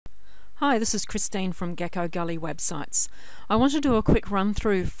Hi, this is Christine from Gecko Gully Websites. I want to do a quick run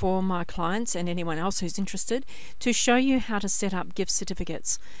through for my clients and anyone else who's interested to show you how to set up gift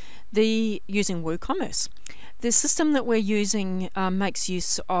certificates using WooCommerce. The system that we're using makes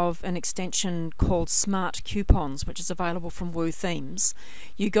use of an extension called Smart Coupons, which is available from Woo Themes.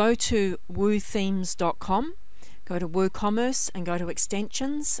 You go to woothemes.com, go to WooCommerce and go to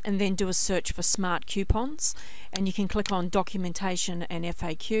extensions and then do a search for Smart Coupons, and you can click on documentation and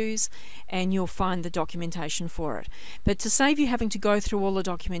FAQs and you'll find the documentation for it. But to save you having to go through all the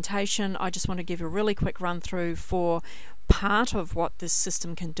documentation, I just want to give you a really quick run through for part of what this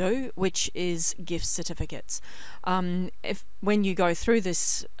system can do, which is gift certificates. When you go through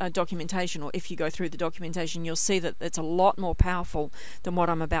this documentation, or if you go through the documentation, you'll see that it's a lot more powerful than what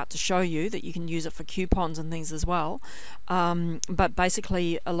I'm about to show you, that you can use it for coupons and things as well. But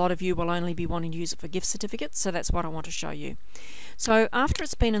basically a lot of you will only be wanting to use it for gift certificates, so that's what I want to show you. So after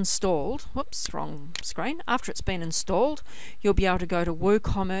it's been installed, whoops, wrong screen. After it's been installed, you'll be able to go to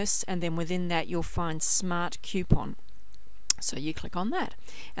WooCommerce, and then within that you'll find Smart Coupon. So you click on that,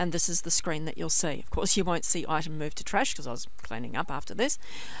 and this is the screen that you'll see. Of course, you won't see item move to trash because I was cleaning up after this.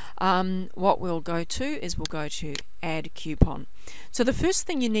 What we'll go to is we'll go to add coupon. So the first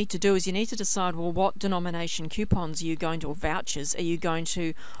thing you need to do is you need to decide, well, what denomination coupons are you going to, or vouchers, are you going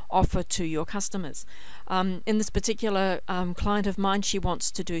to offer to your customers? In this particular client of mine, she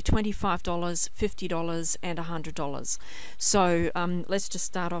wants to do $25, $50, and $100. So let's just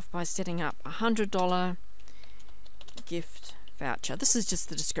start off by setting up a $100 gift voucher. This is just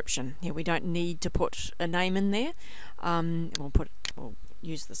the description here. We don't need to put a name in there. We'll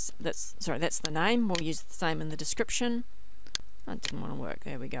use this. That's the name. We'll use the same in the description. That didn't want to work.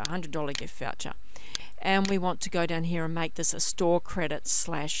 There we go. $100 gift voucher, and we want to go down here and make this a store credit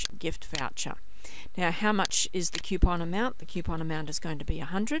 / gift voucher. Now, how much is the coupon amount? The coupon amount is going to be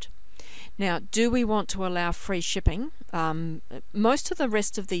 100. Now, do we want to allow free shipping? Most of the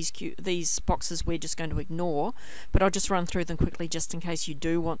rest of these boxes we're just going to ignore, but I'll just run through them quickly just in case you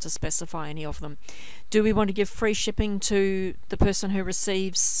do want to specify any of them. Do we want to give free shipping to the person who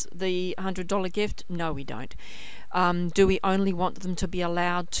receives the $100 gift? No, we don't. Do we only want them to be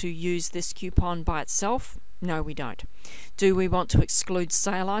allowed to use this coupon by itself? No, we don't. Do we want to exclude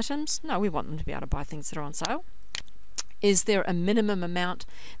sale items? No, we want them to be able to buy things that are on sale. Is there a minimum amount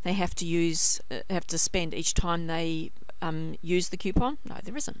they have to spend each time they use the coupon? No,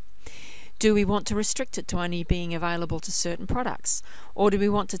 there isn't. Do we want to restrict it to only being available to certain products, or do we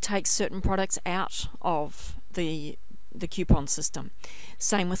want to take certain products out of the coupon system?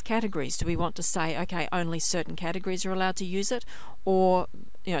 Same with categories. Do we want to say, okay, only certain categories are allowed to use it, or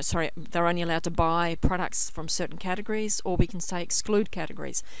they're only allowed to buy products from certain categories, or we can say exclude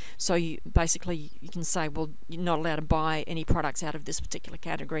categories. So you can say, well, you're not allowed to buy any products out of this particular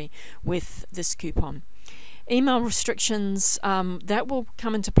category with this coupon. Email restrictions, that will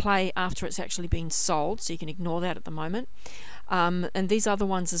come into play after it's actually been sold, so you can ignore that at the moment. And these other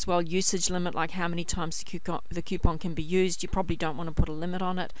ones as well, usage limit, like how many times the coupon can be used, you probably don't want to put a limit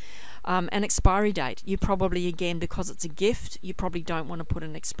on it. And expiry date, you probably, again, because it's a gift, you probably don't want to put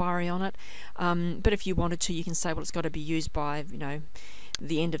an expiry on it. But if you wanted to, you can say, well, it's got to be used by,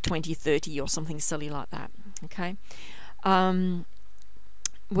 the end of 2030 or something silly like that. Okay.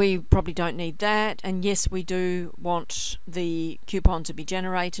 We probably don't need that, and yes, we do want the coupon to be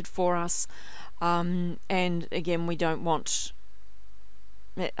generated for us, and again, we don't want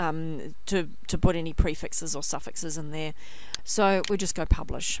to put any prefixes or suffixes in there, so we just go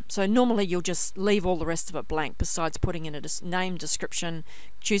publish. So normally you'll just leave all the rest of it blank, besides putting in a name, description,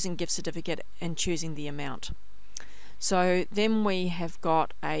 choosing gift certificate, and choosing the amount. So then we have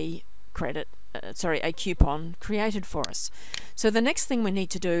got a coupon created for us. So the next thing we need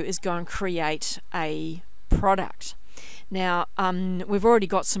to do is go and create a product. Now, we've already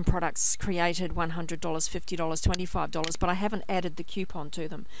got some products created, $100, $50, $25, but I haven't added the coupon to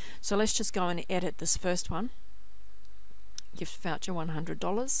them. So let's just go and edit this first one. Gift voucher,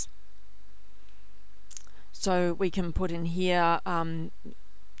 $100. So we can put in here,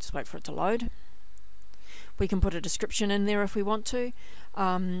 just wait for it to load. We can put a description in there if we want to.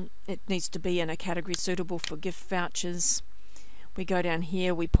 It needs to be in a category suitable for gift vouchers. We go down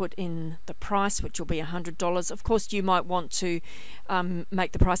here, we put in the price, which will be $100. Of course, you might want to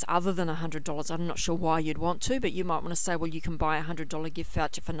make the price other than $100. I'm not sure why you'd want to, but you might want to say, well, you can buy a $100 gift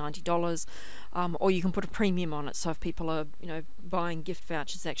voucher for $90, or you can put a premium on it. So if people are, buying gift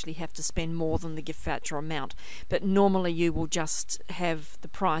vouchers, they actually have to spend more than the gift voucher amount. But normally, you will just have the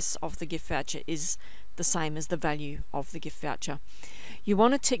price of the gift voucher is the same as the value of the gift voucher. You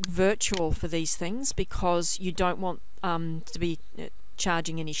want to tick virtual for these things because you don't want to be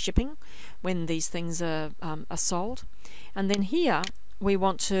charging any shipping when these things are sold. And then here we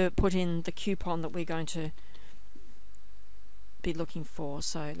want to put in the coupon that we're going to be looking for.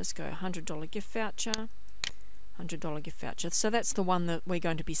 So let's go $100 gift voucher. $100 gift voucher. So that's the one that we're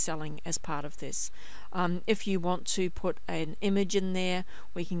going to be selling as part of this. If you want to put an image in there,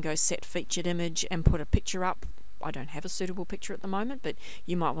 we can go set featured image and put a picture up. I don't have a suitable picture at the moment, but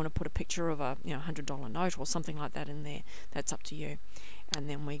you might want to put a picture of a $100 note or something like that in there. That's up to you. And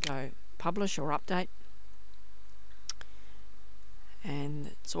then we go publish or update, and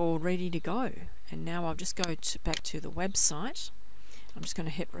it's all ready to go. And now I'll just go back to the website. I'm just going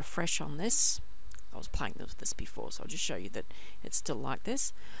to hit refresh on this. I was playing with this before, so I'll just show you that it's still like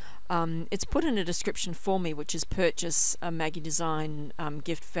this. It's put in a description for me, which is purchase a Maggie Design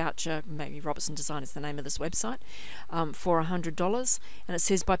gift voucher. Maggie Robertson Design is the name of this website, for $100. And it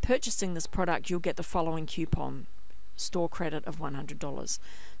says, by purchasing this product, you'll get the following coupon, store credit of $100.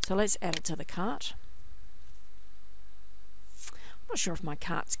 So let's add it to the cart. I'm not sure if my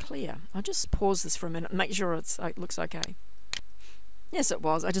cart's clear. I'll just pause this for a minute and make sure it looks okay. Yes, it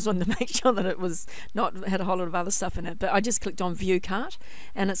was. I just wanted to make sure that it was not had a whole lot of other stuff in it. But I just clicked on View Cart,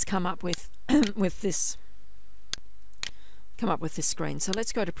 and it's come up with this screen. So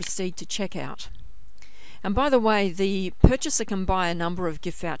let's go to Proceed to Checkout. And by the way, the purchaser can buy a number of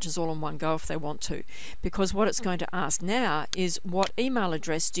gift vouchers all in one go if they want to, because what it's going to ask now is, what email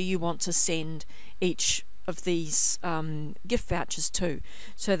address do you want to send each of these gift vouchers to?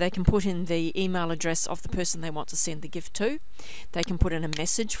 So they can put in the email address of the person they want to send the gift to. They can put in a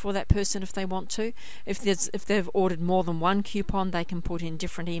message for that person if they want to. If they've ordered more than one coupon, they can put in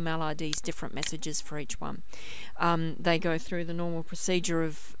different email IDs, different messages for each one. They go through the normal procedure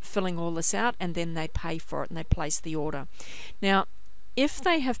of filling all this out, and then they pay for it and they place the order. Now, if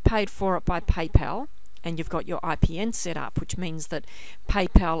they have paid for it by PayPal, and you've got your IPN set up, which means that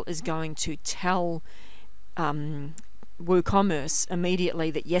PayPal is going to tell WooCommerce immediately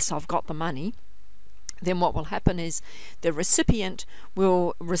that yes, I've got the money, then what will happen is the recipient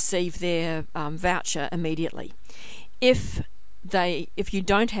will receive their voucher immediately. If you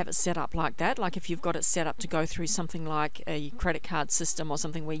don't have it set up like that, like if you've got it set up to go through something like a credit card system or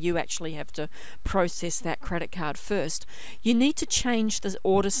something where you actually have to process that credit card first, you need to change the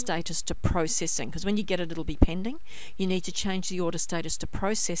order status to processing, because when you get it, it'll be pending. You need to change the order status to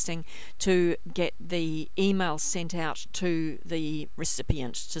processing to get the email sent out to the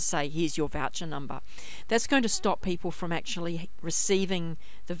recipient to say, here's your voucher number. That's going to stop people from actually receiving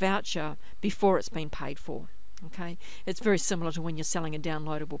the voucher before it's been paid for. Okay, it's very similar to when you're selling a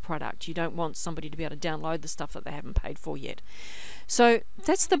downloadable product. You don't want somebody to be able to download the stuff that they haven't paid for yet. So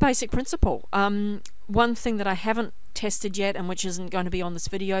that's the basic principle. One thing that I haven't tested yet, and which isn't going to be on this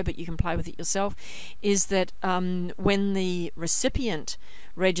video, but you can play with it yourself, is that when the recipient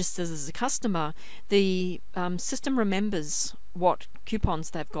registers as a customer, the system remembers what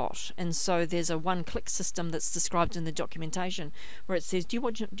coupons they've got, and so there's a one-click system that's described in the documentation where it says,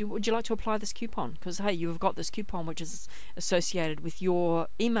 would you like to apply this coupon? Because hey, you've got this coupon which is associated with your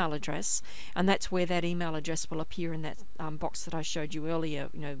email address, and that's where that email address will appear in that box that I showed you earlier.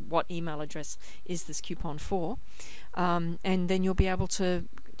 You know, what email address is this coupon for? And then you'll be able to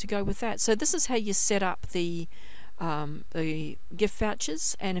go with that. So this is how you set up the gift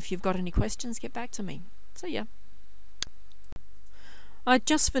vouchers, and if you've got any questions, get back to me. So yeah. I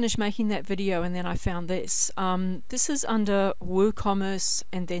just finished making that video, and then I found this. This is under WooCommerce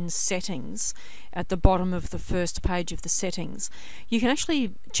and then Settings at the bottom of the first page of the settings. You can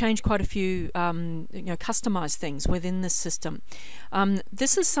actually change quite a few, customize things within this system.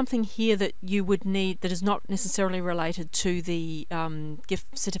 This is something here that you would need that is not necessarily related to the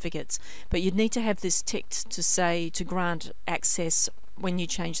gift certificates, but you'd need to have this ticked to say to grant access when you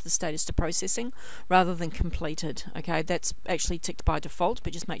change the status to processing rather than completed. Okay, that's actually ticked by default,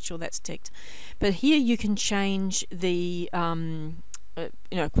 but just make sure that's ticked. But here you can change the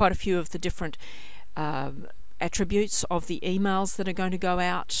quite a few of the different attributes of the emails that are going to go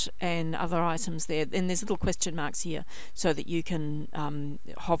out and other items there, and there's little question marks here so that you can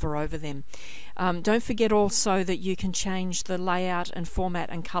hover over them. Don't forget also that you can change the layout and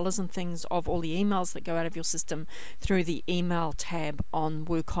format and colors and things of all the emails that go out of your system through the email tab on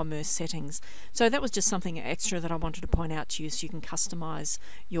WooCommerce settings. So that was just something extra that I wanted to point out to you, so you can customize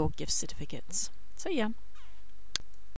your gift certificates. So yeah.